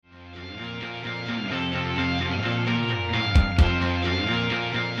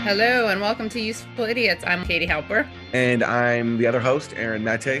Hello and welcome to Useful Idiots. I'm Katie Halper. And I'm the other host, Aaron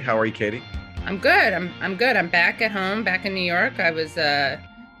Mate. How are you, Katie? I'm good. I'm good. I'm back at home, back in New York. I was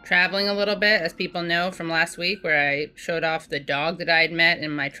traveling a little bit, as people know from last week, where I showed off the dog that I had met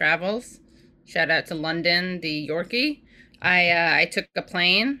in my travels. Shout out to London, the Yorkie. I took a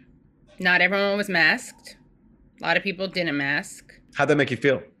plane. Not everyone was masked. A lot of people didn't mask. How'd that make you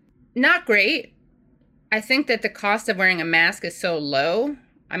feel? Not great. I think that the cost of wearing a mask is so low.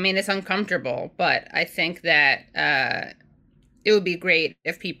 I mean, it's uncomfortable, but I think that it would be great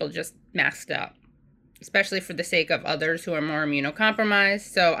if people just masked up, especially for the sake of others who are more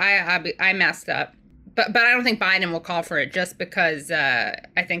immunocompromised. So I masked up, but I don't think Biden will call for it just because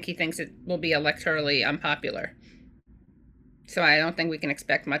I think he thinks it will be electorally unpopular. So I don't think we can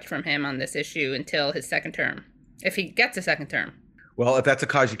expect much from him on this issue until his second term, if he gets a second term. Well, if that's a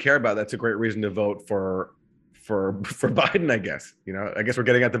cause you care about, that's a great reason to vote for Biden, I guess. You know, I guess we're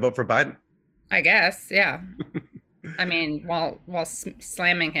getting out to vote for Biden. I guess, yeah. I mean, while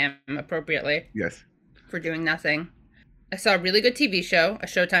slamming him appropriately. Yes. For doing nothing. I saw a really good TV show, a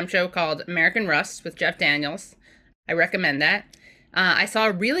Showtime show called American Rust with Jeff Daniels. I recommend that. I saw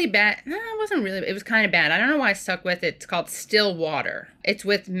a really bad, no, it wasn't really, it was kind of bad. I don't know why I stuck with it. It's called Still Water. It's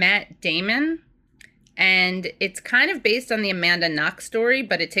with Matt Damon. And it's kind of based on the Amanda Knox story,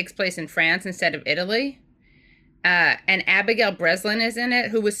 but it takes place in France instead of Italy. And Abigail Breslin is in it,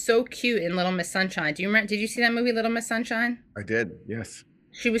 who was so cute in Little Miss Sunshine. Do you remember? Did you see that movie, Little Miss Sunshine? I did, yes.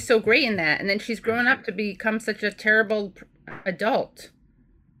 She was so great in that, and then she's grown up to become such a terrible adult.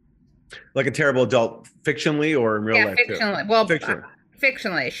 Like a terrible adult, fictionally or in real life? Fictionally. Too? Well, fictionally.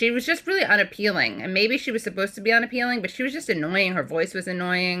 Fictionally. She was just really unappealing, and maybe she was supposed to be unappealing, but she was just annoying. Her voice was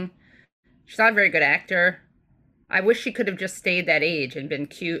annoying. She's not a very good actor. I wish she could have just stayed that age and been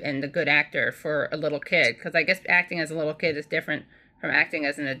cute and a good actor for a little kid, because I guess acting as a little kid is different from acting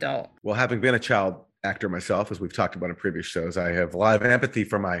as an adult. Well, having been a child actor myself, as we've talked about in previous shows, I have a lot of empathy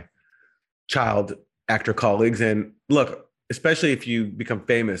for my child actor colleagues. And look, especially if you become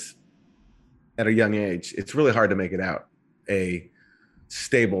famous at a young age, it's really hard to make it out a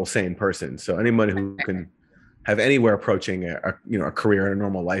stable, sane person. So anyone who can have anywhere approaching a career in a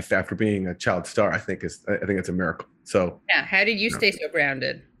normal life after being a child star, I think it's a miracle. So yeah, how did you stay so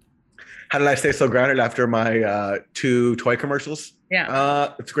grounded? How did I stay so grounded after my 2 toy commercials?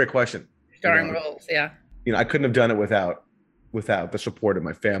 Yeah, it's a great question. Starring roles, yeah. I couldn't have done it without the support of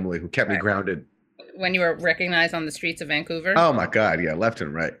my family, who kept me grounded. When you were recognized on the streets of Vancouver? Oh my God, yeah, left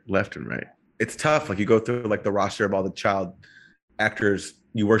and right. It's tough. Like you go through like the roster of all the child actors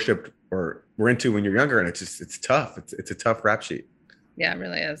you worshipped or were into when you're younger, and it's tough. It's a tough rap sheet. Yeah, it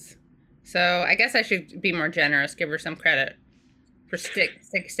really is. So I guess I should be more generous, give her some credit for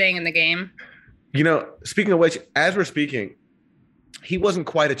staying in the game. Speaking of which, as we're speaking, he wasn't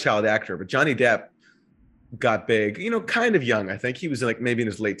quite a child actor, but Johnny Depp got big, kind of young. I think he was like maybe in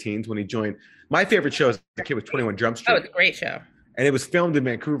his late teens when he joined. My favorite show as a kid was 21 Jump Street. Oh, it's a great show. And it was filmed in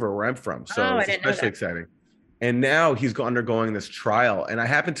Vancouver, where I'm from. So it's especially exciting. And now he's undergoing this trial. And I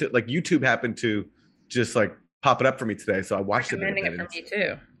happened to, YouTube happened to just pop it up for me today. So I watched it. Recommending it for me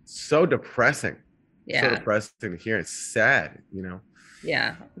too. So depressing. Yeah. So depressing to hear. It's sad,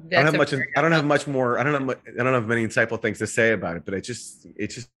 Yeah. I don't have many insightful things to say about it, but it's just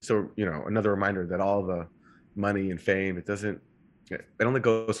so, another reminder that all the money and fame, it only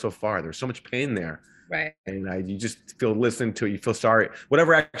goes so far. There's so much pain there. Right. And you just feel listened to, you feel sorry.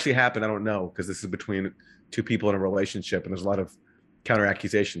 Whatever actually happened, I don't know, because this is between 2 people in a relationship and there's a lot of counter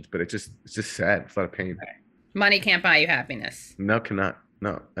accusations, but it's just sad. It's a lot of pain. Right. Money can't buy you happiness. No, cannot.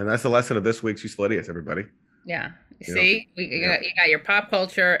 No. And that's the lesson of this week's Useful Idiots, everybody. Yeah. See, you got your pop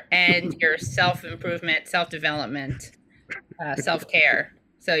culture and your self-improvement, self-development, self-care.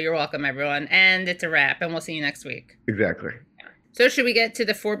 So you're welcome, everyone. And it's a wrap, and we'll see you next week. Exactly. Yeah. So should we get to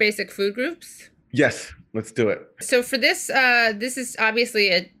the 4 basic food groups? Yes, let's do it. So for this is obviously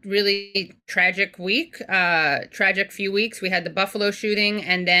a really tragic week, tragic few weeks. We had the Buffalo shooting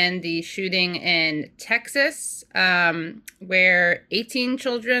and then the shooting in Texas, where 18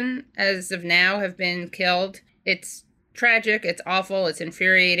 children, as of now, have been killed. It's tragic, it's awful, it's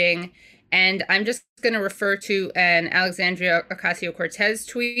infuriating. And I'm just going to refer to an Alexandria Ocasio-Cortez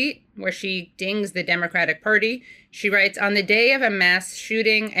tweet where she dings the Democratic Party. She writes, on the day of a mass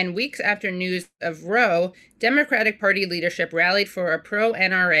shooting and weeks after news of Roe, Democratic Party leadership rallied for a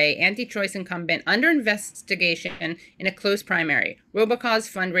pro-NRA anti-choice incumbent under investigation in a close primary. Robocalls,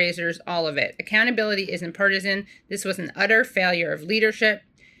 fundraisers, all of it. Accountability isn't partisan. This was an utter failure of leadership.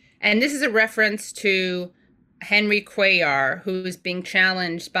 And this is a reference to Henry Cuellar, who's being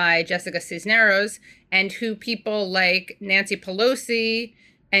challenged by Jessica Cisneros, and who people like Nancy Pelosi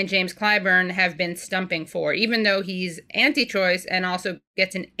and James Clyburn have been stumping for, even though he's anti-choice and also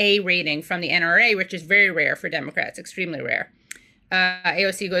gets an A rating from the NRA, which is very rare for Democrats, extremely rare.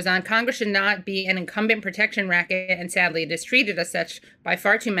 AOC goes on, Congress should not be an incumbent protection racket, and sadly, it is treated as such by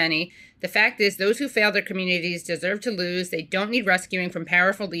far too many. The fact is, those who fail their communities deserve to lose. They don't need rescuing from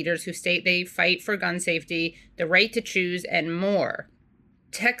powerful leaders who state they fight for gun safety, the right to choose, and more.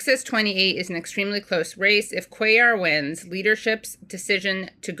 Texas 28 is an extremely close race. If Cuellar wins, leadership's decision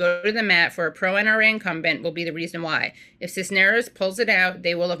to go to the mat for a pro-NRA incumbent will be the reason why. If Cisneros pulls it out,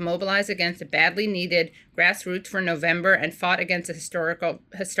 they will have mobilized against a badly needed grassroots for November and fought against a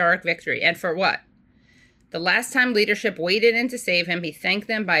historic victory. And for what? The last time leadership waded in to save him, he thanked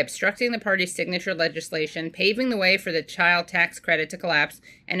them by obstructing the party's signature legislation, paving the way for the child tax credit to collapse,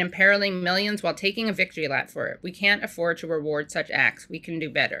 and imperiling millions while taking a victory lap for it. We can't afford to reward such acts. We can do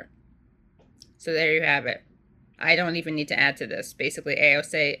better. So there you have it. I don't even need to add to this. Basically,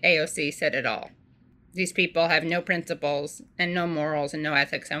 AOC said it all. These people have no principles and no morals and no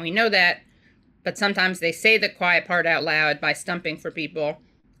ethics, and we know that, but sometimes they say the quiet part out loud by stumping for people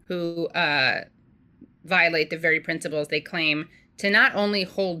who violate the very principles they claim to not only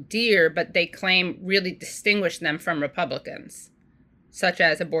hold dear, but they claim really distinguish them from Republicans, such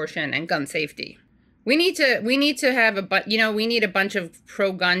as abortion and gun safety. We need to have we need a bunch of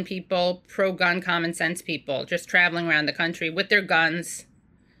pro-gun people, pro-gun common sense people just traveling around the country with their guns,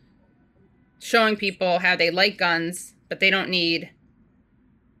 showing people how they like guns, but they don't need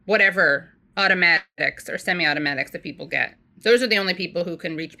whatever automatics or semi-automatics that people get. Those are the only people who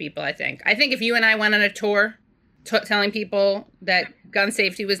can reach people, I think. I think if you and I went on a tour telling people that gun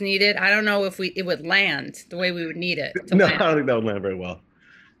safety was needed, I don't know if it would land the way we would need it. No, I don't think that would land very well.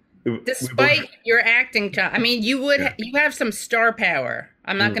 Despite your acting job. I mean, you have some star power.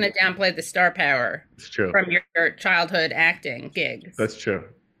 I'm not going to downplay the star power from your childhood acting gigs. That's true.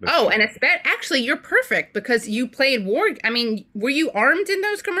 And actually, you're perfect because you played war. I mean, were you armed in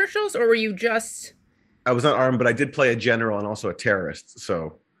those commercials or were you just... I was not armed, but I did play a general and also a terrorist.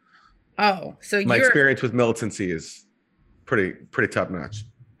 So, so my experience with militancy is pretty top notch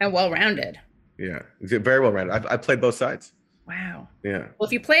and well-rounded. Yeah, very well-rounded. I played both sides. Wow. Yeah. Well,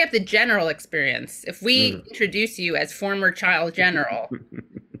 if you play up the general experience, if we introduce you as former child general,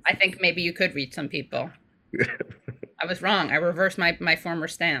 I think maybe you could reach some people. I was wrong. I reversed my former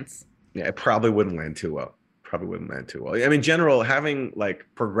stance. Yeah, it probably wouldn't land too well. I mean, general, having like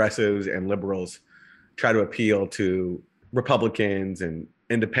progressives and liberals try to appeal to Republicans and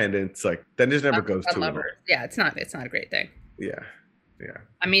independents, like that just never goes too well. Yeah, it's not a great thing. Yeah.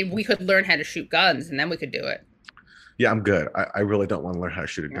 I mean, we could learn how to shoot guns and then we could do it. Yeah, I'm good. I really don't want to learn how to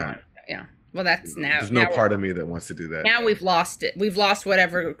shoot a gun. Yeah. Well, that's now. There's no part of me that wants to do that. Now we've lost it. We've lost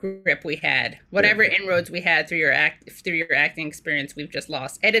whatever grip we had, whatever inroads we had through your acting experience. We've just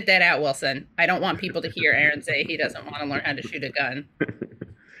lost. Edit that out, Wilson. I don't want people to hear Aaron say he doesn't want to learn how to shoot a gun.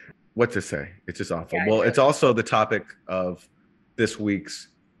 What to say? It's just awful. Well, it's also the topic of this week's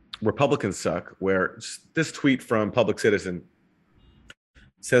Republicans Suck, where this tweet from Public Citizen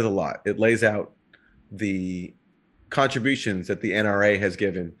says a lot. It lays out the contributions that the NRA has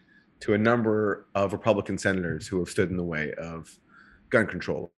given to a number of Republican senators who have stood in the way of gun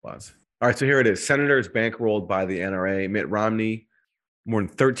control laws. All right, so here it is. Senators bankrolled by the NRA: Mitt Romney, more than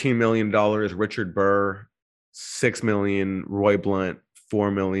 $13 million; Richard Burr, $6 million; Roy Blunt,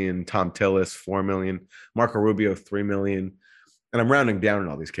 $4 million; Tom Tillis, $4 million; Marco Rubio, $3 million. And I'm rounding down in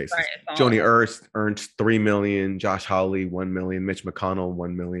all these cases. Right, Joni Ernst, $3 million; Josh Hawley, $1 million; Mitch McConnell,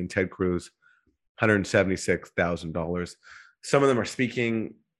 $1 million; Ted Cruz, $176,000. Some of them are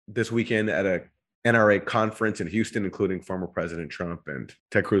speaking this weekend at a NRA conference in Houston, including former President Trump, and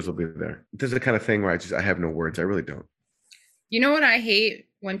Ted Cruz will be there. This is the kind of thing where I have no words. I really don't. You know what I hate?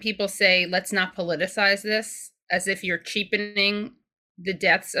 When people say, let's not politicize this, as if you're cheapening the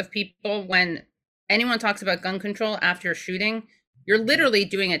deaths of people. When anyone talks about gun control after a shooting, you're literally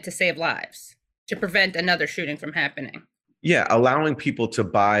doing it to save lives, to prevent another shooting from happening. Yeah, allowing people to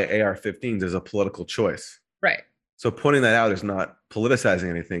buy AR-15s is a political choice. Right. So pointing that out is not politicizing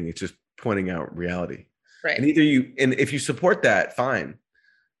anything. It's just pointing out reality. Right. And if you support that, fine.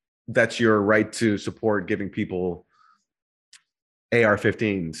 That's your right to support giving people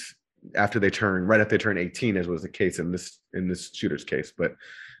AR-15s right after they turn 18, as was the case in this shooter's case. But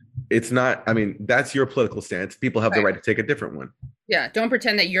it's not, I mean, that's your political stance. People have the right to take a different one. Yeah, don't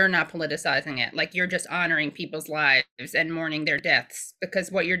pretend that you're not politicizing it. Like you're just honoring people's lives and mourning their deaths,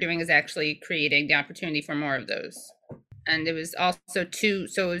 because what you're doing is actually creating the opportunity for more of those. And it was also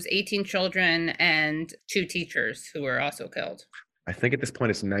it was 18 children and 2 teachers who were also killed. I think at this point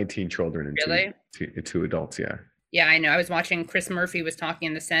it's 19 children and really? two adults, yeah. Yeah, I know. I was watching Chris Murphy was talking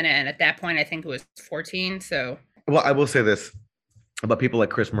in the Senate, and at that point, I think it was 14. So, Well, I will say this about people like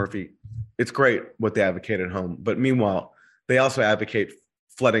Chris Murphy. It's great what they advocate at home, but meanwhile, they also advocate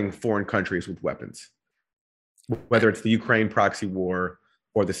flooding foreign countries with weapons, whether it's the Ukraine proxy war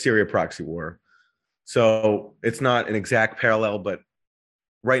or the Syria proxy war. So it's not an exact parallel, but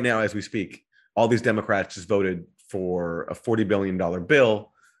right now, as we speak, all these Democrats just voted for a $40 billion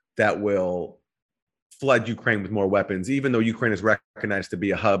bill that will flood Ukraine with more weapons, even though Ukraine is recognized to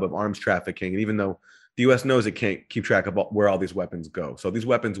be a hub of arms trafficking, and even though the U.S. knows it can't keep track of where all these weapons go. So these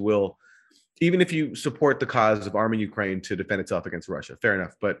weapons will, even if you support the cause of arming Ukraine to defend itself against Russia, fair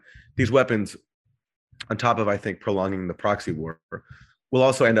enough. But these weapons, on top of, I think, prolonging the proxy war, will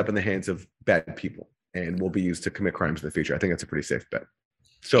also end up in the hands of bad people and will be used to commit crimes in the future. I think that's a pretty safe bet.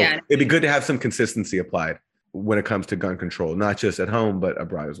 So yeah, it'd be good to have some consistency applied when it comes to gun control, not just at home, but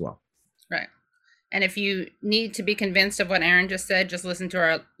abroad as well. right. And if you need to be convinced of what Aaron just said, just listen to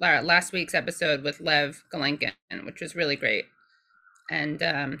our last week's episode with Lev Galenkin, which was really great.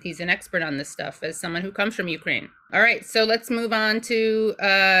 And he's an expert on this stuff as someone who comes from Ukraine. All right, so let's move on to,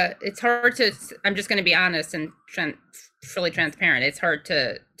 it's hard to, I'm just going to be honest and fully transparent. It's hard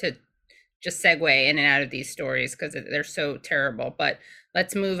to just segue in and out of these stories because they're so terrible. But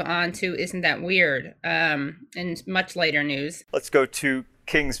let's move on to Isn't That Weird? In much later news. Let's go to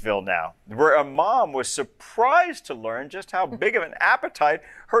Kingsville now, where a mom was surprised to learn just how big of an appetite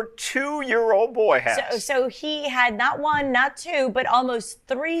her 2-year-old boy has. So he had not one, not two, but almost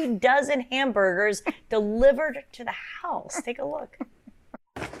 3 dozen hamburgers delivered to the house. Take a look.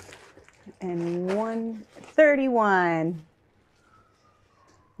 And 131.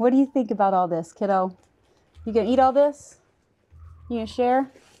 What do you think about all this, kiddo? You gonna eat all this? You gonna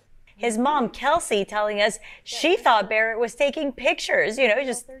share? His mom, Kelsey, telling us she thought Barrett was taking pictures. You know, he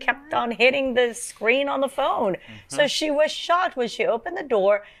just kept on hitting the screen on the phone. So she was shocked when she opened the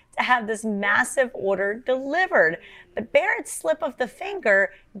door to have this massive order delivered. But Barrett's slip of the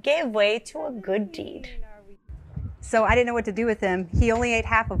finger gave way to a good deed. So I didn't know what to do with him. He only ate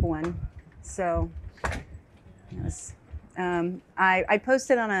half of one. So it was, I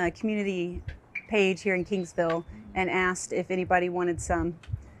posted on a community page here in Kingsville and asked if anybody wanted some.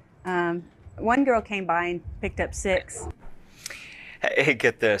 One girl came by and picked up 6. Hey,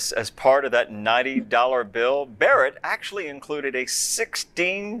 get this. As part of that $90 bill, Barrett actually included a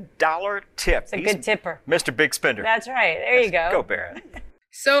 $16 tip. It's a good tipper. Mr. Big Spender. That's right. There you go. Go, Barrett.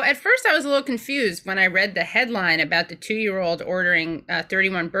 So at first I was a little confused when I read the headline about the 2-year-old ordering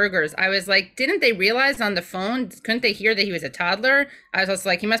 31 burgers. I was like, didn't they realize on the phone, couldn't they hear that he was a toddler? I was also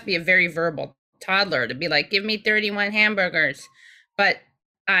like, he must be a very verbal toddler to be like, give me 31 hamburgers. But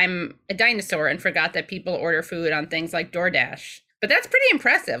I'm a dinosaur and forgot that people order food on things like DoorDash. But that's pretty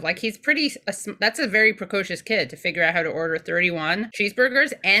impressive. Like that's a very precocious kid to figure out how to order 31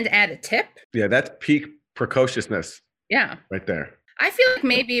 cheeseburgers and add a tip. Yeah, that's peak precociousness. Yeah. Right there. I feel like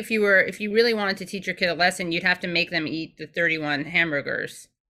maybe if you really wanted to teach your kid a lesson, you'd have to make them eat the 31 hamburgers.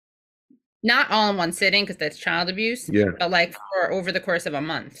 Not all in one sitting because that's child abuse. Yeah. But like for over the course of a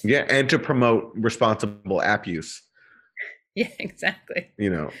month. Yeah, and to promote responsible app use. Yeah, exactly. You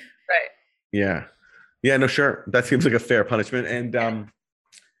know. Right. Yeah. Yeah, no, sure. That seems like a fair punishment. And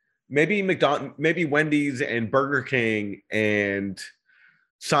maybe maybe Wendy's and Burger King and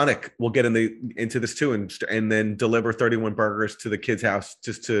Sonic will get into this too, and then deliver 31 burgers to the kid's house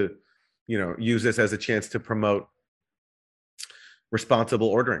just to, use this as a chance to promote responsible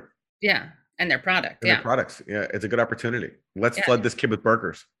ordering. Yeah, and their product. Their products. Yeah, it's a good opportunity. Let's flood this kid with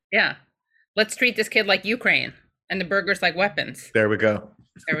burgers. Yeah, let's treat this kid like Ukraine, and the burgers like weapons. There we go.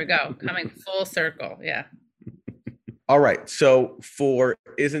 There we go. Coming full circle. Yeah. All right. So for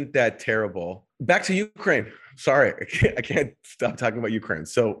Isn't That Terrible? Back to Ukraine. Sorry, I can't stop talking about Ukraine.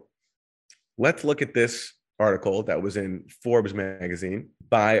 So let's look at this article that was in Forbes magazine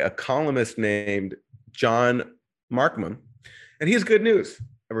by a columnist named John Markman. And he has good news,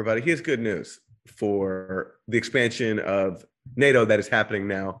 everybody. He has good news for the expansion of NATO that is happening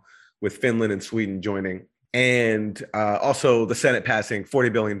now with Finland and Sweden joining. And also the Senate passing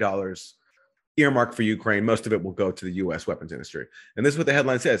 $40 billion earmarked for Ukraine. Most of it will go to the U.S. weapons industry. And this is what the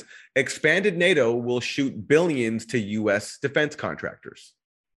headline says. Expanded NATO will shoot billions to U.S. defense contractors.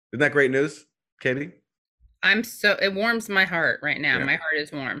 Isn't that great news, Katie? It warms my heart right now. Yeah. My heart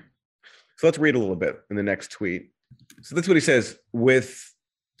is warm. So let's read a little bit in the next tweet. So that's what he says. With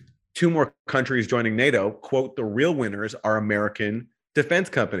 2 more countries joining NATO, quote, the real winners are American defense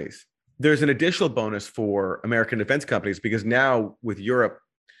companies. There's an additional bonus for American defense companies because now with Europe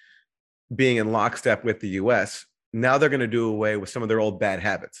being in lockstep with the US, now they're going to do away with some of their old bad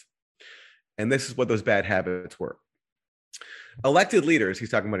habits. And this is what those bad habits were. Elected leaders, he's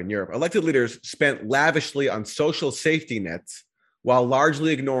talking about in Europe, elected leaders spent lavishly on social safety nets while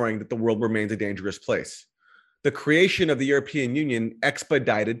largely ignoring that the world remains a dangerous place. The creation of the European Union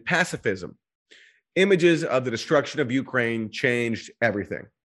expedited pacifism. Images of the destruction of Ukraine changed everything.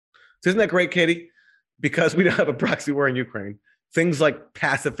 So isn't that great, Katie? Because we don't have a proxy war in Ukraine, things like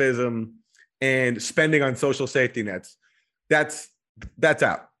pacifism and spending on social safety nets, that's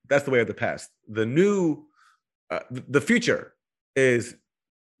out. That's the way of the past. The future is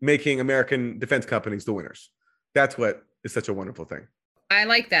making American defense companies the winners. That's what is such a wonderful thing. I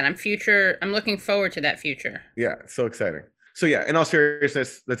like that. I'm looking forward to that future. Yeah, so exciting. So yeah, in all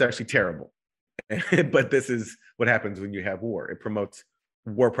seriousness, that's actually terrible. But this is what happens when you have war. It promotes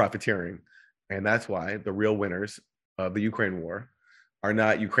war profiteering. And that's why the real winners of the Ukraine war are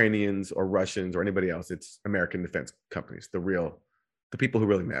not Ukrainians or Russians or anybody else. It's American defense companies, the people who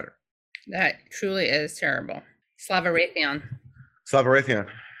really matter. That truly is terrible. Slava Raytheon. Slava Raytheon.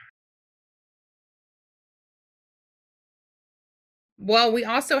 Well, we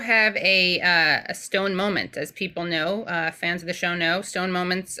also have a Stone moment, as people know, fans of the show know. Stone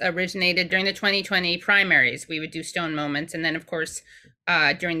moments originated during the 2020 primaries. We would do Stone moments, and then, of course,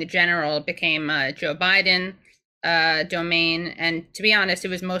 during the general, it became Joe Biden domain. And to be honest, it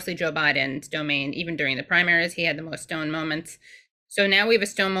was mostly Joe Biden's domain. Even during the primaries, he had the most Stone moments. So now we have a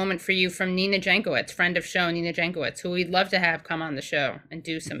Stone moment for you from Nina Jankowicz, friend of show Nina Jankowicz, who we'd love to have come on the show and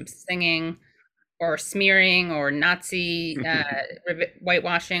do some singing or smearing or Nazi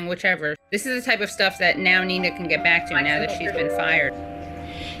whitewashing, whichever. This is the type of stuff that now Nina can get back to now that she's been fired.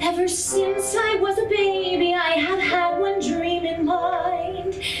 Ever since I was a baby, I have had one dream in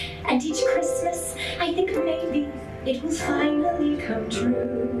mind. And each Christmas, I think maybe it will finally come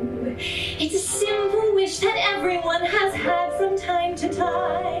true. It's a simple wish that everyone has had from time to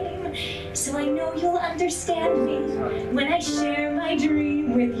time. So I know you'll understand me when I share my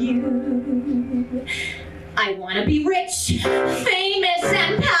dream with you. I want to be rich, famous,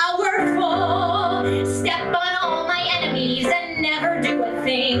 and powerful. Step on all my enemies and never do a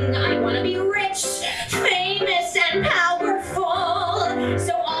thing. I want to be rich, famous, and powerful.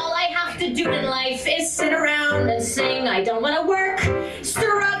 So all I have to do in life is sit around and sing. I don't want to work,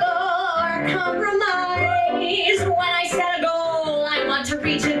 struggle, or compromise. When I set a goal, I want to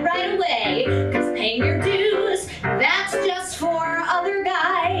reach it right away. 'Cause paying your dues, that's just for other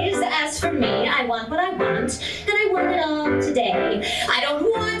guys. As for me, I want what I want, and I want it all today. I don't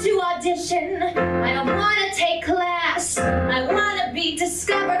want to audition, I don't want to take class. I want to be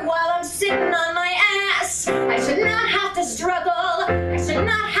discovered while I'm sitting on my ass. I should not have to struggle, I should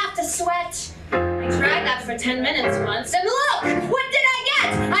not have to sweat. I tried that for 10 minutes once, and look, what did I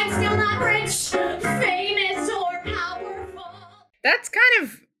get? I'm still not rich, famous, or powerful. That's kind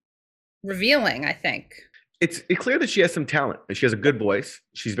of revealing, I think. It's clear that she has some talent. She has a good voice.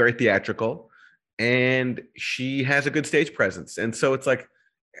 She's very theatrical, and she has a good stage presence. And so it's like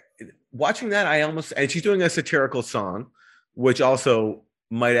watching that, and she's doing a satirical song, which also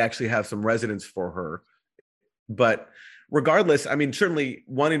might actually have some resonance for her. But regardless, I mean, certainly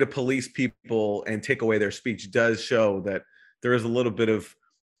wanting to police people and take away their speech does show that there is a little bit of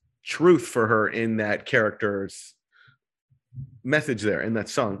truth for her in that character's message there in that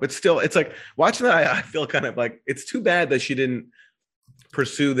song. But still, it's like watching that, I feel kind of like it's too bad that she didn't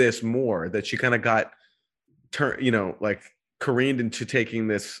pursue this more, that she kind of got careened into taking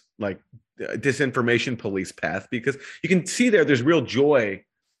this like disinformation police path, because you can see there's real joy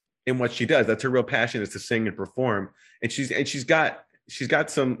in what she does. That's her real passion, is to sing and perform, and she's got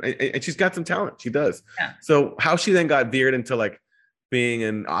some talent. She does. Yeah. So how she then got veered into like being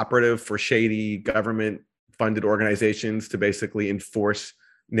an operative for shady government funded organizations to basically enforce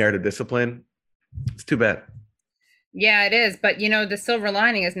narrative discipline, it's too bad. Yeah, it is. But the silver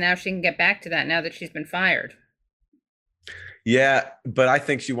lining is now she can get back to that now that she's been fired. Yeah, but I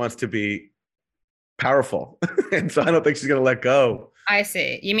think she wants to be powerful. And so I don't think she's going to let go. I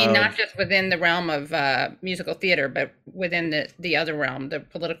see. You mean not just within the realm of musical theater, but within the other realm, the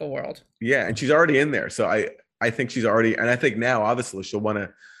political world. Yeah, and she's already in there. So I think she's already, and I think now obviously she'll want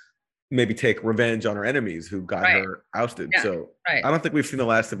to maybe take revenge on her enemies who got her ousted. Yeah, so I don't think we've seen the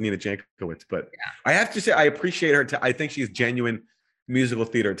last of Nina Jankowicz, but I have to say I appreciate her. I think she's genuine musical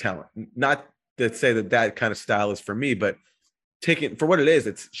theater talent. Not to say that kind of style is for me, but taking for what it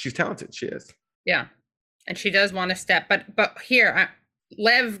is, she's talented. She is. Yeah, and she does want to step. But here,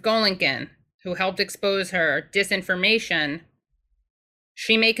 Lev Golinkin, who helped expose her disinformation,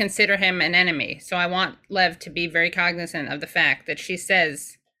 she may consider him an enemy. So I want Lev to be very cognizant of the fact that she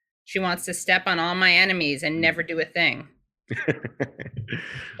says she wants to step on all my enemies and never do a thing.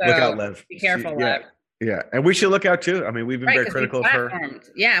 Look out, So Lev. be careful, Yeah. Lev. Yeah. And we should look out too. I mean, we've been Right, very 'cause we critical of her. platformed.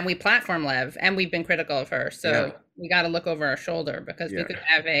 Yeah, and we platform Lev, and we've been critical of her. So Yeah. we got to look over our shoulder because we Yeah. could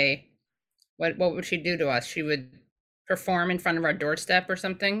have what would she do to us? She would perform in front of our doorstep or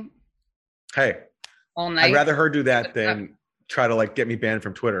something Hey, all night. I'd rather her do that than try to like get me banned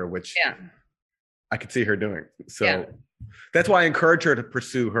from Twitter, which Yeah. I could see her doing. So Yeah. that's why I encourage her to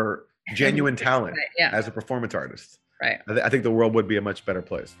pursue her genuine talent Yeah. as a performance artist. Right. I think the world would be a much better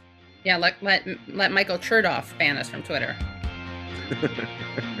place. Yeah, let Michael Chertoff ban us from Twitter.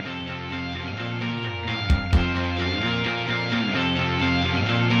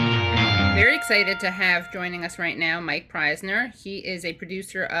 Very excited to have joining us right now Mike Preisner. He is a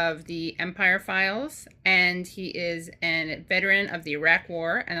producer of the Empire Files, and he is a veteran of the Iraq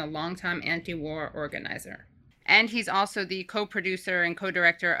War and a longtime anti-war organizer. And he's also the co-producer and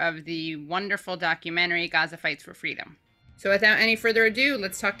co-director of the wonderful documentary Gaza Fights for Freedom. So without any further ado,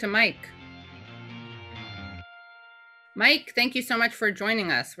 let's talk to Mike. Mike, thank you so much for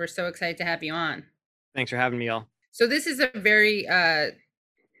joining us. We're so excited to have you on. Thanks for having me, all. So this is a very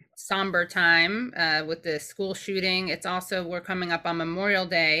somber time with the school shooting. It's also, we're coming up on Memorial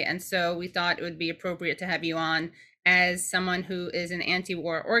Day, and so we thought it would be appropriate to have you on as someone who is an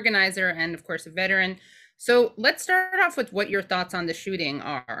anti-war organizer and, of course, a veteran. So let's start off with what your thoughts on the shooting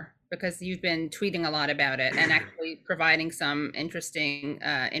are, because you've been tweeting a lot about it and actually providing some interesting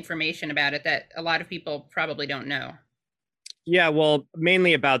information about it that a lot of people probably don't know. Yeah, well,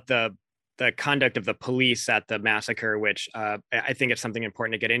 mainly about the conduct of the police at the massacre, which I think it's something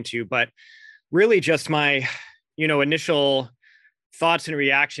important to get into, but really just my, initial thoughts and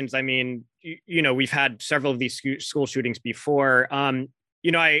reactions. I mean, we've had several of these school shootings before.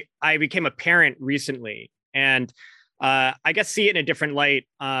 I became a parent recently, and I guess see it in a different light.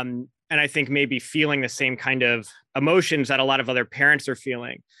 And I think maybe feeling the same kind of emotions that a lot of other parents are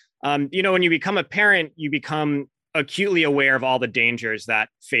feeling. When you become a parent, you become acutely aware of all the dangers that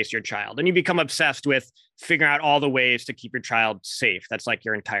face your child, and you become obsessed with figuring out all the ways to keep your child safe. That's like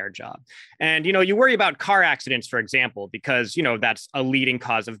your entire job. And, you worry about car accidents, for example, because, that's a leading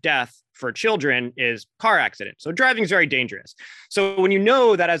cause of death for children is car accidents. So driving is very dangerous. So when you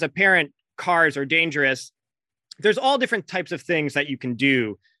know that as a parent, cars are dangerous, there's all different types of things that you can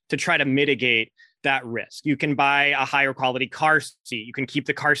do to try to mitigate that risk. You can buy a higher quality car seat. You can keep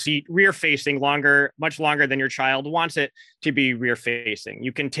the car seat rear facing much longer than your child wants it to be rear facing.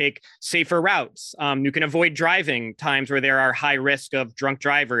 You can take safer routes. You can avoid driving times where there are high risk of drunk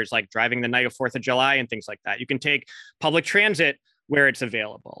drivers, like driving the night of 4th of July and things like that. You can take public transit where it's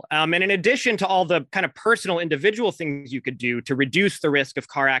available. And in addition to all the kind of personal individual things you could do to reduce the risk of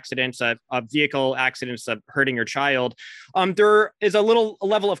car accidents, of vehicle accidents, of hurting your child, there is a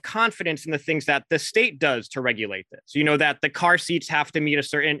level of confidence in the things that the state does to regulate this. That the car seats have to meet a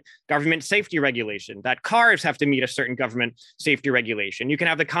certain government safety regulation, that cars have to meet a certain government safety regulation. You can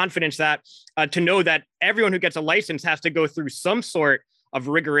have the confidence that to know that everyone who gets a license has to go through some sort of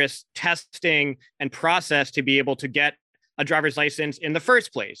rigorous testing and process to be able to get a driver's license in the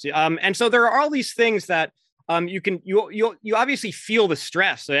first place. And so there are all these things that you obviously feel the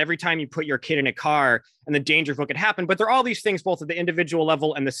stress. So every time you put your kid in a car and the danger of what could happen, but there are all these things both at the individual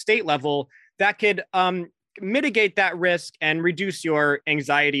level and the state level that could mitigate that risk and reduce your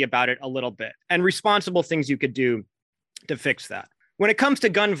anxiety about it a little bit, and responsible things you could do to fix that. When it comes to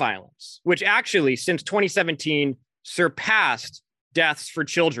gun violence, which actually since 2017 surpassed deaths for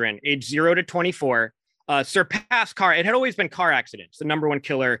children age 0 to 24, surpassed car. It had always been car accidents, the number one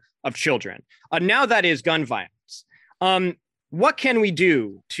killer of children. Now that is gun violence. What can we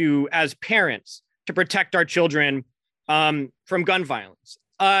do as parents, to protect our children from gun violence?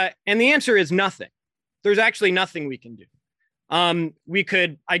 And the answer is nothing. There's actually nothing we can do. We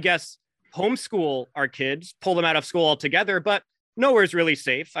could, I guess, homeschool our kids, pull them out of school altogether, but nowhere's really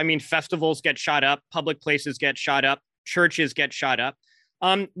safe. I mean, festivals get shot up, public places get shot up, churches get shot up.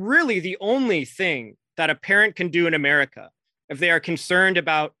 Really, the only thing that a parent can do in America, if they are concerned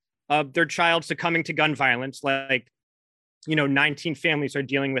about their child succumbing to gun violence, like 19 families are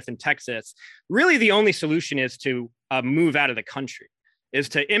dealing with in Texas, really the only solution is to move out of the country, is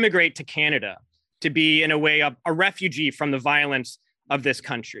to immigrate to Canada, to be in a way a refugee from the violence of this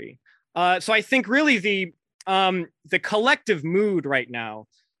country. So I think really the collective mood right now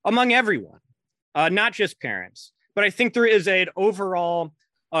among everyone, not just parents, but I think there is an overall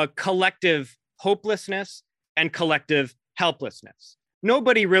collective hopelessness and collective helplessness.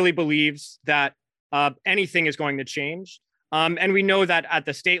 Nobody really believes that anything is going to change. And we know that at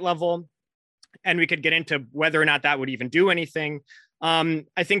the state level, and we could get into whether or not that would even do anything. I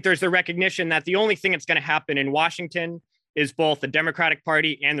think there's the recognition that the only thing that's going to happen in Washington is both the Democratic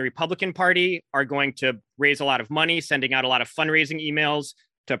Party and the Republican Party are going to raise a lot of money, sending out a lot of fundraising emails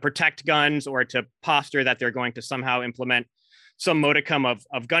to protect guns or to posture that they're going to somehow implement some modicum of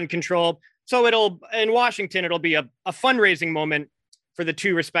gun control. So in Washington, it'll be a fundraising moment for the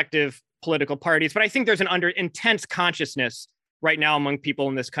two respective political parties. But I think there's an intense consciousness right now among people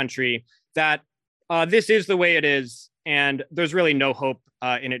in this country that this is the way it is, and there's really no hope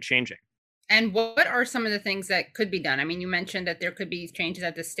in it changing. And what are some of the things that could be done? I mean, you mentioned that there could be changes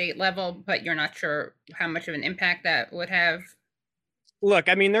at the state level, but you're not sure how much of an impact that would have. Look,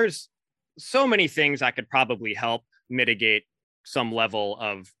 I mean, there's so many things that could probably help mitigate some level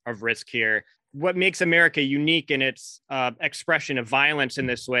of risk here. What makes America unique in its expression of violence in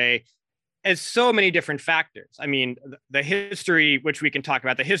this way is so many different factors. I mean, the history, which we can talk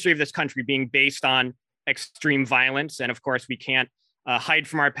about, the history of this country being based on extreme violence. And of course, we can't hide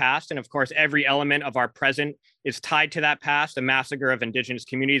from our past. And of course, every element of our present is tied to that past. The massacre of indigenous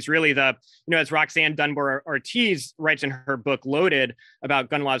communities, really as Roxanne Dunbar Ortiz writes in her book Loaded about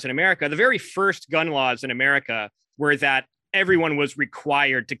gun laws in America, the very first gun laws in America were that everyone was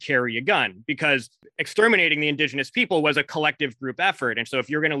required to carry a gun because exterminating the indigenous people was a collective group effort. And so if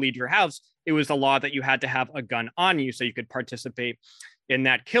you're going to leave your house, it was the law that you had to have a gun on you so you could participate in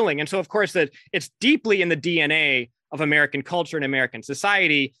that killing. And so, of course, that it's deeply in the DNA of American culture and American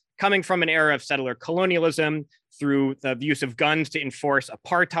society, coming from an era of settler colonialism through the use of guns to enforce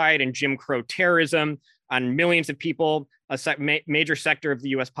apartheid and Jim Crow terrorism on millions of people, a major sector of the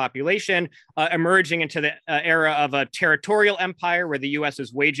US population, emerging into the era of a territorial empire where the US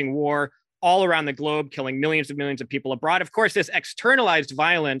is waging war all around the globe, killing millions of people abroad. Of course, this externalized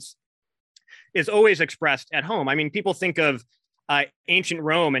violence is always expressed at home. I mean, people think of ancient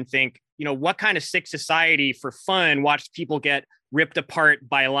Rome and think, what kind of sick society for fun watched people get ripped apart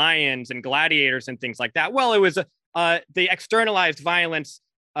by lions and gladiators and things like that? Well, it was the externalized violence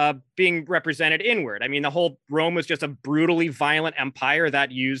being represented inward. I mean, the whole Rome was just a brutally violent empire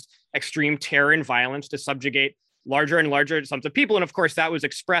that used extreme terror and violence to subjugate larger and larger sums of people. And of course, that was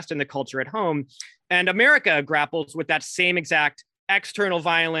expressed in the culture at home. And America grapples with that same exact external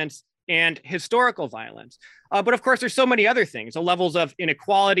violence and historical violence. But of course, there's so many other things, the levels of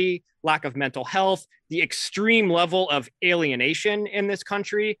inequality, lack of mental health, the extreme level of alienation in this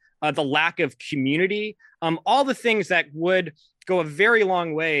country, the lack of community, all the things that would go a very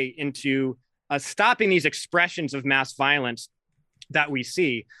long way into stopping these expressions of mass violence that we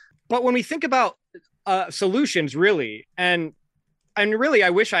see. But when we think about solutions, really, and really, I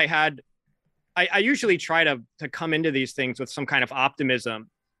wish I had, I usually try to come into these things with some kind of optimism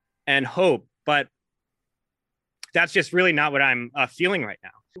and hope, but that's just really not what I'm feeling right now.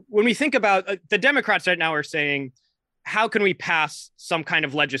 When we think about the Democrats right now are saying, how can we pass some kind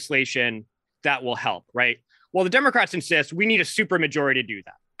of legislation that will help, right? Well, the Democrats insist we need a supermajority to do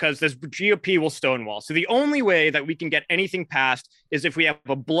that because this GOP will stonewall. So the only way that we can get anything passed is if we have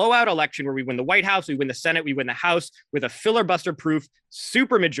a blowout election where we win the White House, we win the Senate, we win the House with a filibuster-proof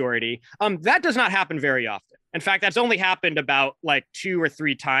supermajority. That does not happen very often. In fact, that's only happened about like 2 or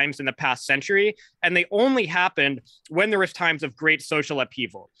 3 times in the past century. And they only happened when there was times of great social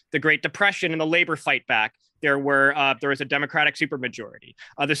upheaval, the Great Depression and the labor fight back. There was a Democratic supermajority.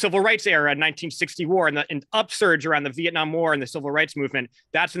 The Civil Rights era, 1960 war, and the upsurge around the Vietnam War and the Civil Rights movement,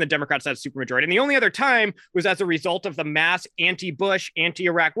 that's when the Democrats had a supermajority. And the only other time was as a result of the mass anti-Bush,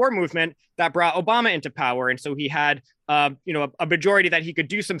 anti-Iraq war movement that brought Obama into power. And so he had a majority that he could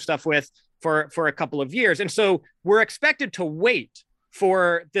do some stuff with for a couple of years. And so we're expected to wait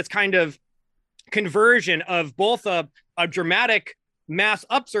for this kind of conversion of both a dramatic mass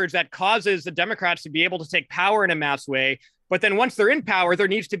upsurge that causes the Democrats to be able to take power in a mass way. But then once they're in power, there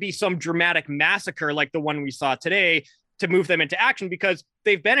needs to be some dramatic massacre like the one we saw today to move them into action because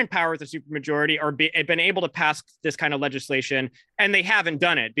they've been in power with a supermajority or been able to pass this kind of legislation. And they haven't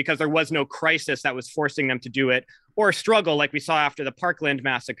done it because there was no crisis that was forcing them to do it or a struggle like we saw after the Parkland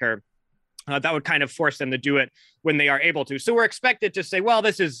massacre. That would kind of force them to do it when they are able to. So we're expected to say, well,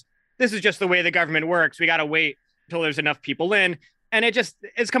 this is just the way the government works. We got to wait until there's enough people in. And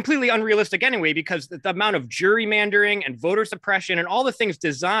it's completely unrealistic anyway, because the amount of gerrymandering and voter suppression and all the things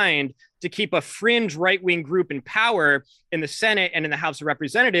designed to keep a fringe right-wing group in power in the Senate and in the House of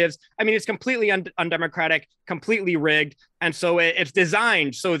Representatives, I mean, it's completely undemocratic, completely rigged. And so it's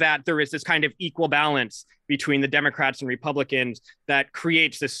designed so that there is this kind of equal balance between the Democrats and Republicans that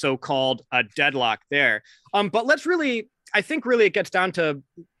creates this so-called deadlock there. But I think it gets down to,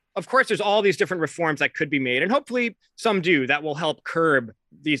 of course, there's all these different reforms that could be made, and hopefully some do that will help curb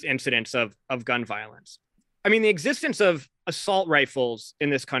these incidents of gun violence. I mean, the existence of assault rifles in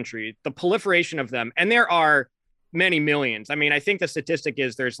this country, the proliferation of them, and there are many millions. I mean, I think the statistic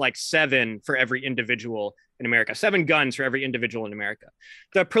is there's like 7 for every individual in America, 7 guns for every individual in America.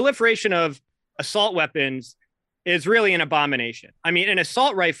 The proliferation of assault weapons is really an abomination. I mean, an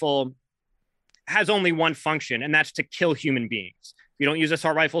assault rifle has only one function, and that's to kill human beings. You don't use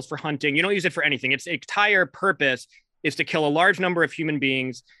assault rifles for hunting. You don't use it for anything. Its entire purpose is to kill a large number of human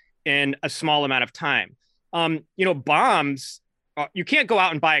beings in a small amount of time. Bombs, you can't go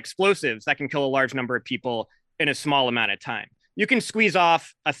out and buy explosives that can kill a large number of people in a small amount of time. You can squeeze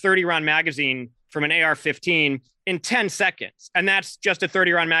off a 30-round magazine from an AR-15 in 10 seconds, and that's just a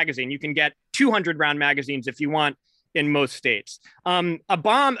 30-round magazine. You can get 200-round magazines if you want in most states. A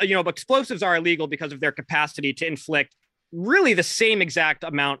bomb, explosives are illegal because of their capacity to inflict really the same exact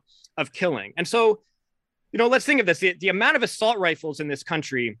amount of killing. And so, let's think of this. The amount of assault rifles in this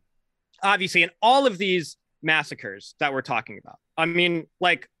country, obviously, in all of these massacres that we're talking about, I mean,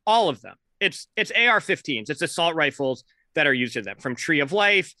 like all of them, it's AR-15s, it's assault rifles that are used in them, from Tree of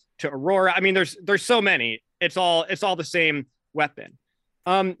Life to Aurora. I mean, there's so many. It's all the same weapon.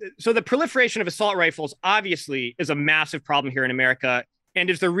 So the proliferation of assault rifles obviously is a massive problem here in America, and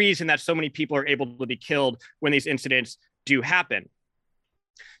is the reason that so many people are able to be killed when these incidents do happen.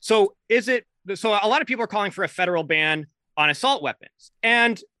 So a lot of people are calling for a federal ban on assault weapons.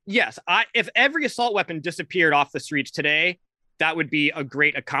 And yes, if every assault weapon disappeared off the streets today, that would be a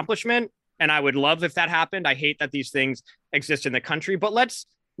great accomplishment. And I would love if that happened. I hate that these things exist in the country, but let's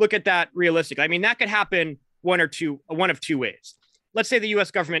look at that realistically. I mean, that could happen one of two ways. Let's say the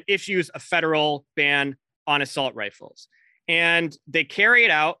US government issues a federal ban on assault rifles, and they carry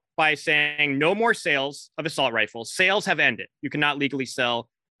it out by saying no more sales of assault rifles. Sales have ended. You cannot legally sell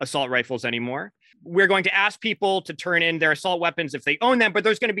assault rifles anymore. We're going to ask people to turn in their assault weapons if they own them, but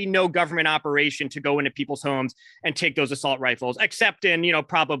there's going to be no government operation to go into people's homes and take those assault rifles, except in,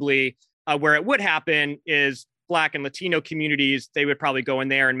 probably where it would happen is Black and Latino communities. They would probably go in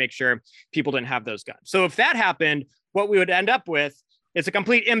there and make sure people didn't have those guns. So if that happened, what we would end up with is a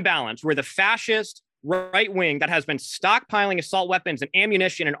complete imbalance where the fascist right wing that has been stockpiling assault weapons and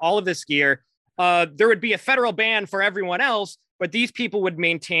ammunition and all of this gear, there would be a federal ban for everyone else, but these people would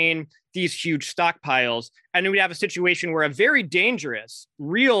maintain these huge stockpiles. And we'd have a situation where a very dangerous,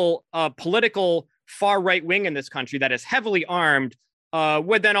 real political far right wing in this country that is heavily armed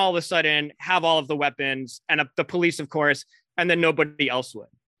would then all of a sudden have all of the weapons, and the police, of course, and then nobody else would.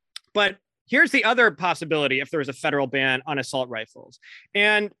 But here's the other possibility if there was a federal ban on assault rifles.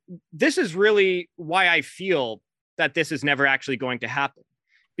 And this is really why I feel that this is never actually going to happen,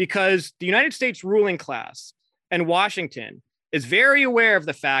 because the United States ruling class and Washington is very aware of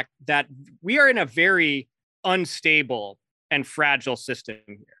the fact that we are in a very unstable and fragile system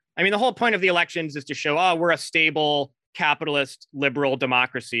here. I mean, the whole point of the elections is to show, we're a stable, capitalist, liberal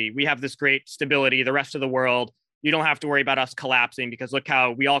democracy. We have this great stability. The rest of the world, you don't have to worry about us collapsing, because look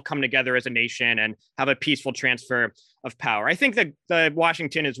how we all come together as a nation and have a peaceful transfer of power. I think that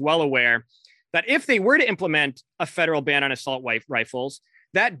Washington is well aware that if they were to implement a federal ban on assault rifles,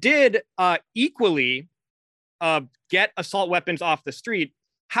 that did equally get assault weapons off the street,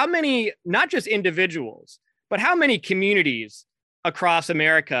 how many, not just individuals, but how many communities across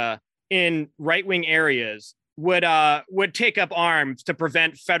America in right-wing areas would take up arms to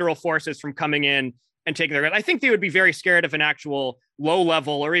prevent federal forces from coming in and taking their guns? I think they would be very scared of an actual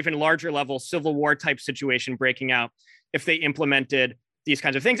low-level or even larger-level Civil War type situation breaking out if they implemented these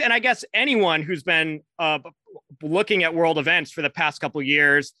kinds of things. And I guess anyone who's been looking at world events for the past couple of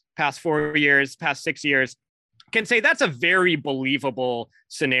years, past 4 years, past 6 years, can say that's a very believable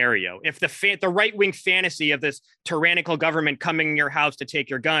scenario. If the right-wing fantasy of this tyrannical government coming in your house to take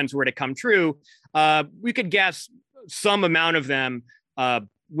your guns were to come true, we could guess some amount of them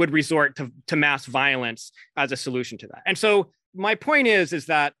would resort to mass violence as a solution to that. And so my point is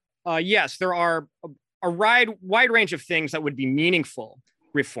that, yes, there are a wide range of things that would be meaningful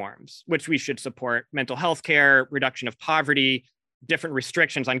reforms, which we should support: mental health care, reduction of poverty, different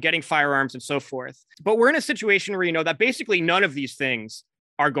restrictions on getting firearms, and so forth. But we're in a situation where, that basically none of these things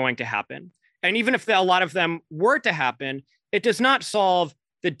are going to happen. And even if a lot of them were to happen, it does not solve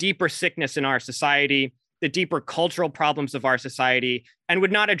the deeper sickness in our society, the deeper cultural problems of our society, and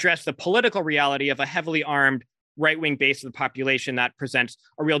would not address the political reality of a heavily armed right-wing base of the population that presents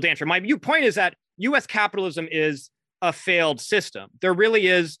a real danger. My point is that US capitalism is a failed system. There really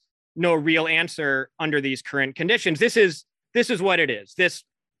is no real answer under these current conditions. This is what it is. This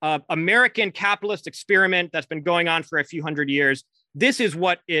American capitalist experiment that's been going on for a few hundred years, this is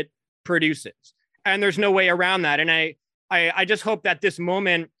what it produces. And there's no way around that. And I just hope that this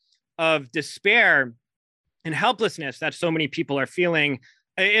moment of despair and helplessness that so many people are feeling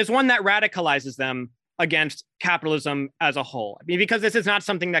is one that radicalizes them against capitalism as a whole. I mean, because this is not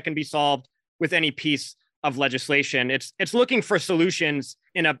something that can be solved with any piece of legislation. It's looking for solutions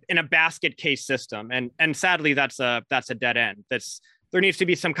in a basket case system, and sadly, that's a dead end. There needs to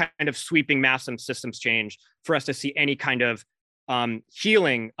be some kind of sweeping massive systems change for us to see any kind of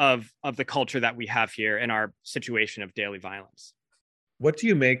healing of the culture that we have here in our situation of daily violence. What do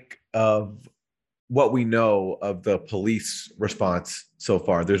you make of what we know of the police response so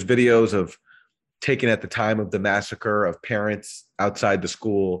far? There's videos of taken at the time of the massacre of parents outside the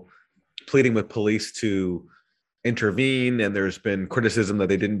school pleading with police to intervene, and there's been criticism that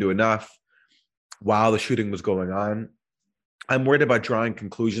they didn't do enough while the shooting was going on. I'm worried about drawing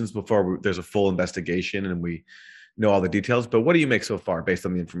conclusions before there's a full investigation and we know all the details, but what do you make so far based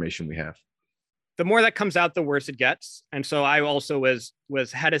on the information we have? The more that comes out, the worse it gets. And so I also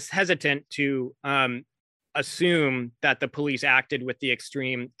was hesitant to assume that the police acted with the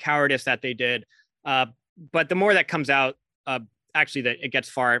extreme cowardice that they did. But the more that comes out, actually, that it gets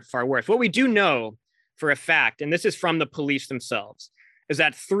far, far worse. What we do know for a fact, and this is from the police themselves, is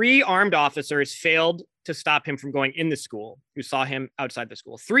that 3 armed officers failed to stop him from going in the school, who saw him outside the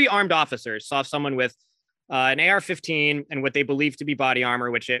school. 3 armed officers saw someone with an AR-15 and what they believed to be body armor,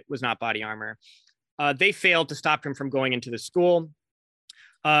 which it was not body armor. They failed to stop him from going into the school.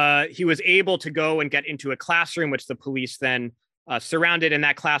 He was able to go and get into a classroom, which the police then surrounded, and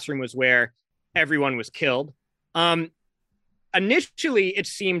that classroom was where everyone was killed. Initially, it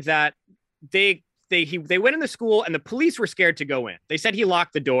seemed that they went in the school and the police were scared to go in. They said he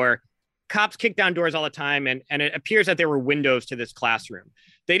locked the door. Cops kick down doors all the time, and it appears that there were windows to this classroom.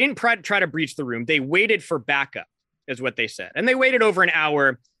 They didn't try to breach the room. They waited for backup, is what they said. And they waited over an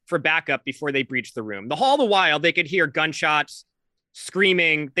hour for backup before they breached the room. All the while, they could hear gunshots,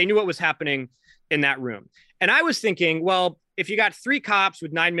 screaming. They knew what was happening in that room. And I was thinking, well, if you got 3 cops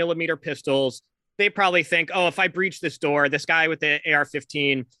with 9mm pistols, they probably think, oh, if I breach this door, this guy with the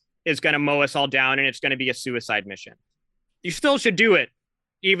AR-15 is going to mow us all down and it's going to be a suicide mission. You still should do it,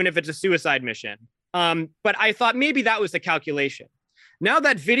 even if it's a suicide mission. But I thought maybe that was the calculation. Now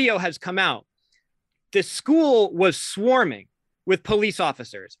that video has come out, the school was swarming with police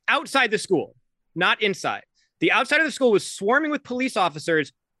officers outside the school, not inside. The outside of the school was swarming with police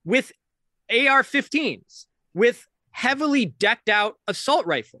officers with AR-15s, with heavily decked out assault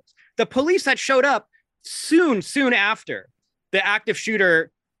rifles. The police that showed up soon after the active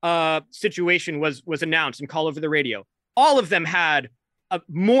shooter situation was announced and called over the radio, all of them had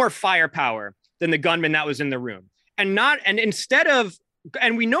more firepower than the gunman that was in the room. And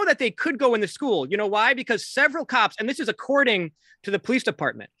we know that they could go in the school. You know why? Because several cops, and this is according to the police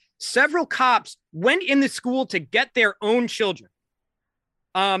department, several cops went in the school to get their own children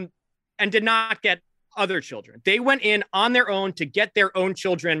and did not get other children. They went in on their own to get their own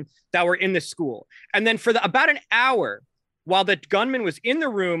children that were in the school. And then for about an hour, while the gunman was in the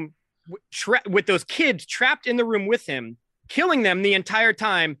room with those kids trapped in the room with him, killing them the entire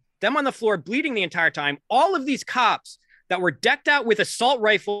time, them on the floor bleeding the entire time, all of these cops that were decked out with assault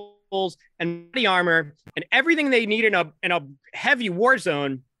rifles and body armor and everything they need in a heavy war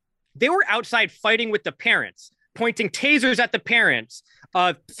zone, they were outside fighting with the parents, pointing tasers at the parents,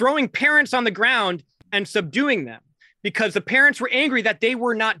 throwing parents on the ground and subduing them because the parents were angry that they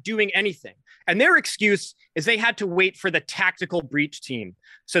were not doing anything. And their excuse is they had to wait for the tactical breach team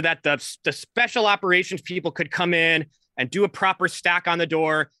so that the special operations people could come in and do a proper stack on the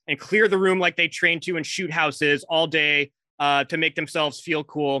door and clear the room like they trained to and shoot houses all day to make themselves feel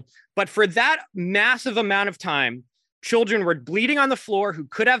cool. But for that massive amount of time, children were bleeding on the floor who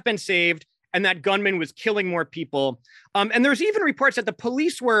could have been saved, and that gunman was killing more people. And there's even reports that the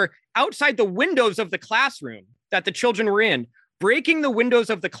police were outside the windows of the classroom that the children were in, breaking the windows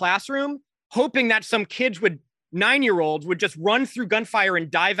of the classroom, hoping that some kids 9-year-olds would just run through gunfire and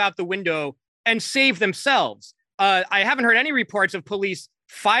dive out the window and save themselves. I haven't heard any reports of police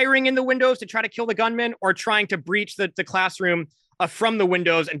firing in the windows to try to kill the gunman or trying to breach the classroom from the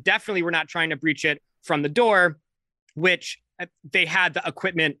windows, and definitely were not trying to breach it from the door, which they had the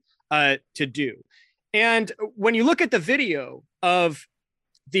equipment to do. And when you look at the video of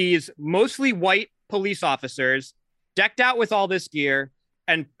these mostly white police officers decked out with all this gear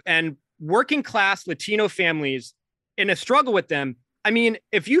and working class Latino families in a struggle with them, I mean,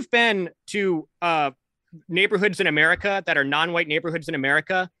 if you've been to neighborhoods in America that are non-white neighborhoods in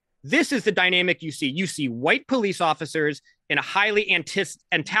America, this is the dynamic you see. You see white police officers in a highly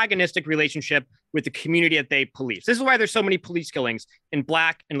antagonistic relationship with the community that they police. This is why there's so many police killings in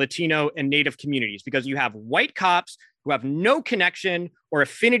Black and Latino and Native communities, because you have white cops who have no connection or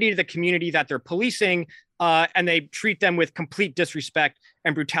affinity to the community that they're policing, and they treat them with complete disrespect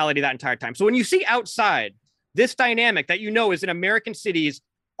and brutality that entire time. So when you see outside this dynamic that is in American cities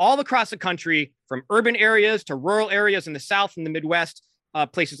all across the country, from urban areas to rural areas in the South and the Midwest,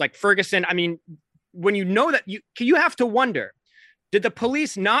 places like Ferguson, I mean, when you know that, you have to wonder, did the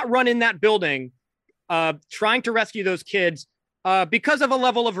police not run in that building trying to rescue those kids because of a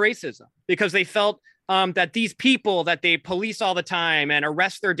level of racism? Because they felt that these people that they police all the time and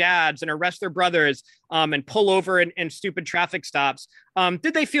arrest their dads and arrest their brothers and pull over in stupid traffic stops,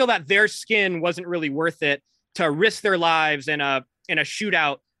 did they feel that their skin wasn't really worth it to risk their lives in a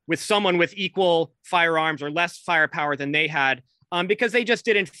shootout with someone with equal firearms or less firepower than they had, because they just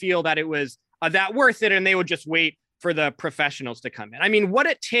didn't feel that it was that worth it, and they would just wait for the professionals to come in? I mean, what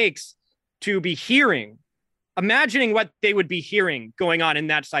it takes to be imagining what they would be hearing going on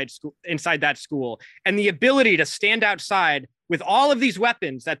inside that school, and the ability to stand outside with all of these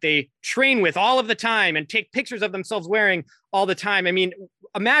weapons that they train with all of the time and take pictures of themselves wearing all the time. I mean,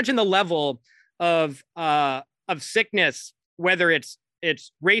 imagine the level of sickness, whether it's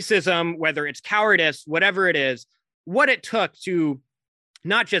racism, whether it's cowardice, whatever it is, what it took to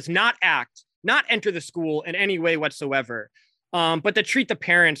not just not enter the school in any way whatsoever, but to treat the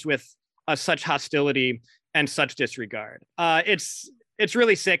parents with such hostility and such disregard. It's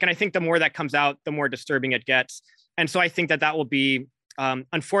really sick. And I think the more that comes out, the more disturbing it gets. And so I think that will be,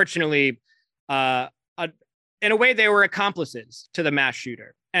 unfortunately, in a way, they were accomplices to the mass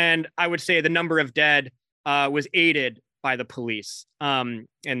shooter. And I would say the number of dead was aided by the police in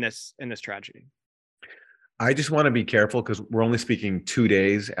this tragedy. I just want to be careful because we're only speaking 2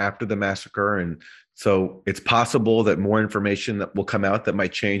 days after the massacre. And so it's possible that more information that will come out that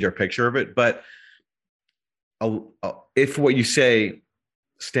might change our picture of it. But if what you say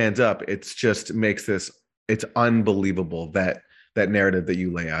stands up, it's just makes it's unbelievable that narrative that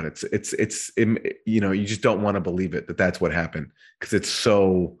you lay out. It's you just don't want to believe it, that's what happened, because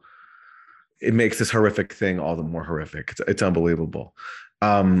it makes this horrific thing all the more horrific. It's unbelievable.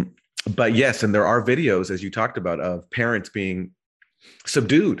 But yes, and there are videos, as you talked about, of parents being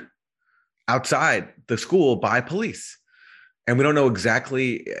subdued outside the school by police. And we don't know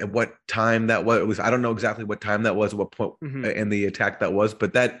exactly at what time that was. At least I don't know exactly what time that was, at what point in the attack that was.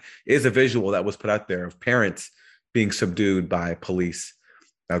 But that is a visual that was put out there of parents being subdued by police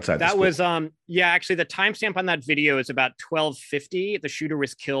outside the school. That was, actually the timestamp on that video is about 12:50. The shooter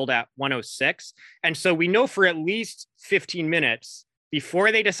was killed at 1:06. And so we know for at least 15 minutes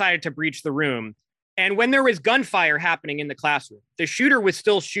before they decided to breach the room, and when there was gunfire happening in the classroom, the shooter was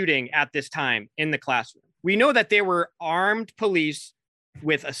still shooting at this time in the classroom. We know that there were armed police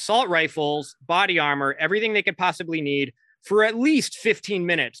with assault rifles, body armor, everything they could possibly need for at least 15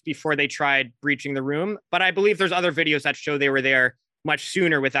 minutes before they tried breaching the room. But I believe there's other videos that show they were there much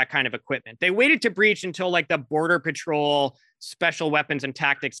sooner with that kind of equipment. They waited to breach until like the Border Patrol special weapons and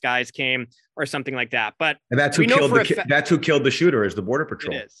tactics guys came or something like that. But that's who killed the shooter, is the Border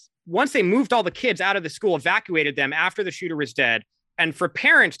Patrol. It is. Once they moved all the kids out of the school, evacuated them after the shooter was dead, and for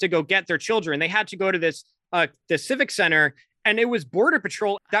parents to go get their children, they had to go to the civic center, and it was Border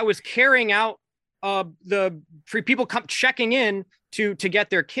Patrol that was carrying out people checking in to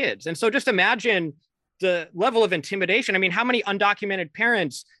get their kids. And so just imagine the level of intimidation. I mean, how many undocumented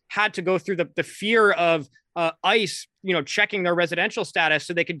parents had to go through the fear of ICE, checking their residential status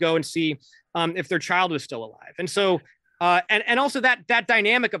so they could go and see if their child was still alive. And so, and also that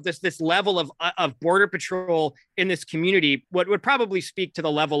dynamic of this level of Border Patrol in this community, what would probably speak to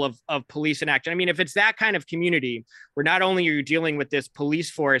the level of police in action. I mean, if it's that kind of community where not only are you dealing with this police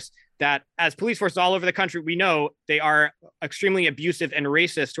force that, as police forces all over the country, we know they are extremely abusive and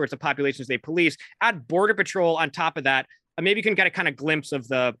racist towards the populations they police, add Border Patrol on top of that, maybe you can get a kind of glimpse of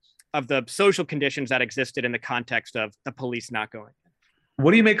the social conditions that existed in the context of the police not going.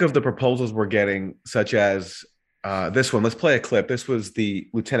 What do you make of the proposals we're getting, such as this one? Let's play a clip. This was the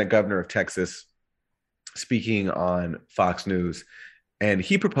Lieutenant Governor of Texas speaking on Fox News, and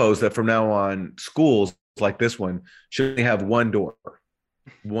he proposed that from now on, schools like this one should only have one door,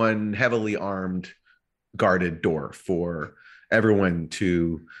 one heavily armed, guarded door for everyone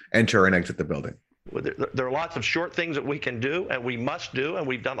to enter and exit the building. There are lots of short things that we can do and we must do, and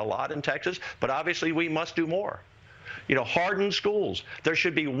we've done a lot in Texas, but obviously we must do more. hardened schools. There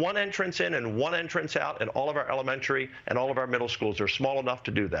should be one entrance in and one entrance out in all of our elementary and all of our middle schools. They're small enough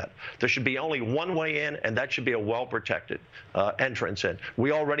to do that. There should be only one way in, and that should be a well-protected entrance in.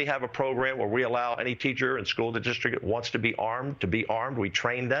 We already have a program where we allow any teacher in school district that wants to be armed. We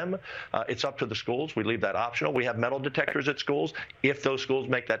train them. It's up to the schools. We leave that optional. We have metal detectors at schools if those schools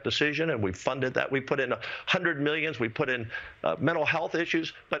make that decision, and we've funded that. We put in $100 million. We put in mental health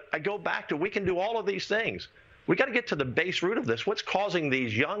issues. But I go back to, we can do all of these things. We got to get to the base root of this. What's causing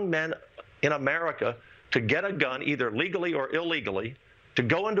these young men in America to get a gun, either legally or illegally, to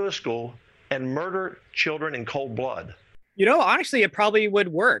go into a school and murder children in cold blood? Honestly, it probably would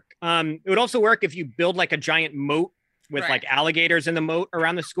work. It would also work if you build like a giant moat with like alligators in the moat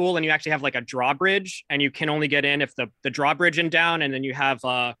around the school, and you actually have like a drawbridge, and you can only get in if the drawbridge is down, and then you have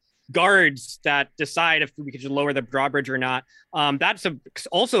guards that decide if we could just lower the drawbridge or not. That's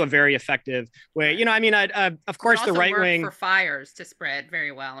also a very effective way. Of course, the right wing for fires to spread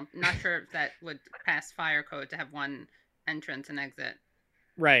very well. I'm not sure if that would pass fire code to have one entrance and exit.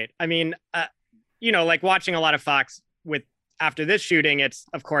 Right. Like watching a lot of Fox after this shooting, it's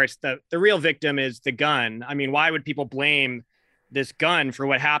of course the real victim is the gun. Why would people blame this gun for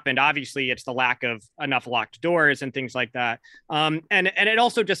what happened? Obviously, it's the lack of enough locked doors and things like that. And it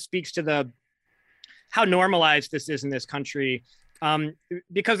also just speaks to how normalized this is in this country,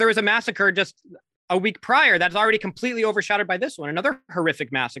 because there was a massacre just a week prior that's already completely overshadowed by this one, another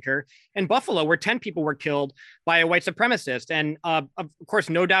horrific massacre in Buffalo where 10 people were killed by a white supremacist. And of course,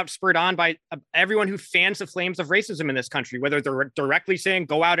 no doubt spurred on by everyone who fans the flames of racism in this country, whether they're directly saying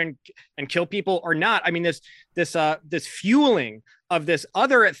go out and kill people or not. This fueling of this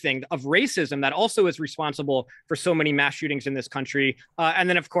other thing of racism that also is responsible for so many mass shootings in this country. And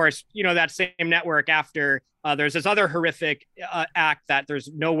then, of course, that same network after there's this other horrific act that there's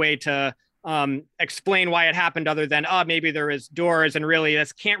no way to explain why it happened other than, maybe there is doors, and really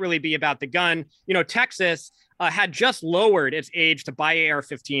this can't really be about the gun. Texas had just lowered its age to buy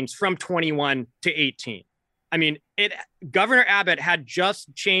AR-15s from 21 to 18. Governor Abbott had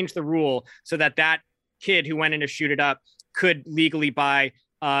just changed the rule so that kid who went in to shoot it up could legally buy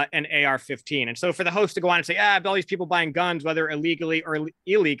an AR-15. And so for the host to go on and say, all these people buying guns, whether illegally or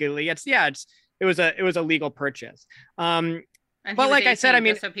illegally, it was a legal purchase. But like 18, I said,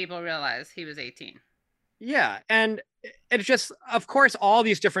 just so people realize he was 18. Yeah. And it's just, of course, all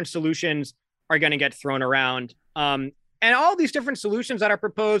these different solutions are going to get thrown around. And all these different solutions that are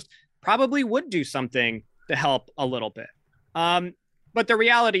proposed probably would do something to help a little bit. But the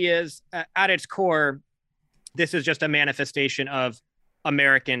reality is, at its core, this is just a manifestation of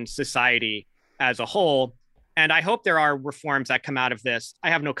American society as a whole. And I hope there are reforms that come out of this.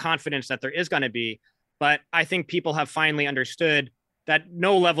 I have no confidence that there is going to be. But I think people have finally understood that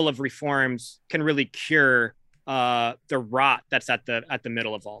no level of reforms can really cure the rot that's at the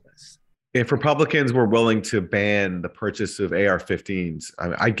middle of all this. If Republicans were willing to ban the purchase of AR-15s,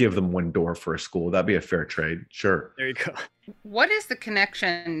 I'd give them one door for a school. That'd be a fair trade. Sure. There you go. What is the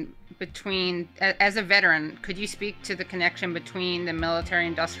connection between, as a veteran, could you speak to the connection between the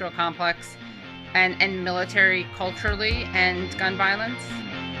military-industrial complex and military culturally and gun violence?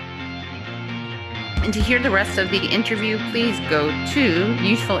 And to hear the rest of the interview, please go to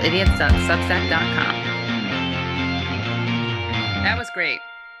usefulidiots.substack.com. That was great.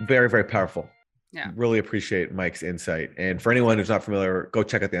 Very, very powerful. Yeah. Really appreciate Mike's insight. And for anyone who's not familiar, go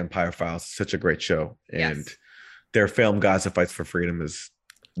check out the Empire Files. Such a great show. And their film Gaza Fights for Freedom is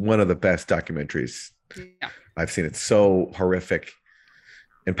one of the best documentaries I've seen. It's so horrific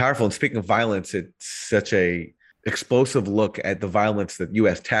and powerful. And speaking of violence, it's such a explosive look at the violence that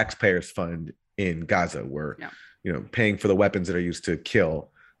U.S. taxpayers fund in Gaza, where paying for the weapons that are used to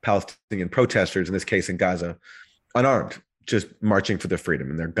kill Palestinian protesters, in this case in Gaza, unarmed, just marching for their freedom,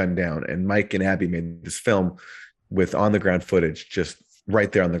 and they're gunned down. And Mike and Abby made this film with on-the-ground footage, just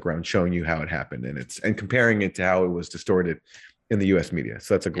right there on the ground, showing you how it happened, and comparing it to how it was distorted in the U.S. media.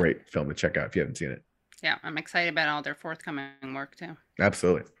 So that's a great film to check out if you haven't seen it. Yeah, I'm excited about all their forthcoming work too.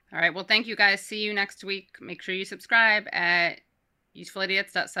 Absolutely. All right, well, thank you guys. See you next week. Make sure you subscribe at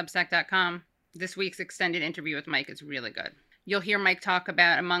usefulidiots.substack.com. This week's extended interview with Mike is really good. You'll hear Mike talk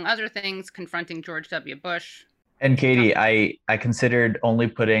about, among other things, confronting George W. Bush. And Katie, I considered only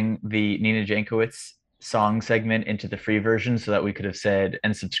putting the Nina Jankowicz song segment into the free version so that we could have said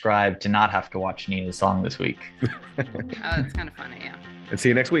and subscribed to not have to watch Nina's song this week. Oh, that's kind of funny, yeah. And see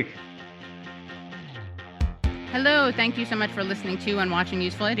you next week. Hello, thank you so much for listening to and watching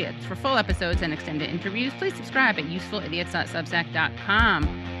Useful Idiots. For full episodes and extended interviews, please subscribe at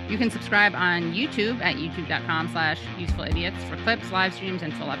usefulidiots.substack.com. You can subscribe on YouTube at youtube.com/usefulidiots for clips, live streams,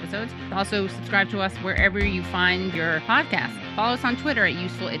 and full episodes. Also, subscribe to us wherever you find your podcast. Follow us on Twitter at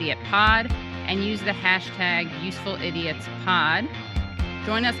UsefulIdiotPod and use the hashtag UsefulIdiotsPod.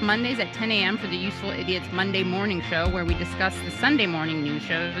 Join us Mondays at 10 a.m. for the Useful Idiots Monday Morning Show, where we discuss the Sunday morning news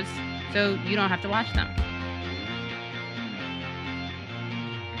shows so you don't have to watch them.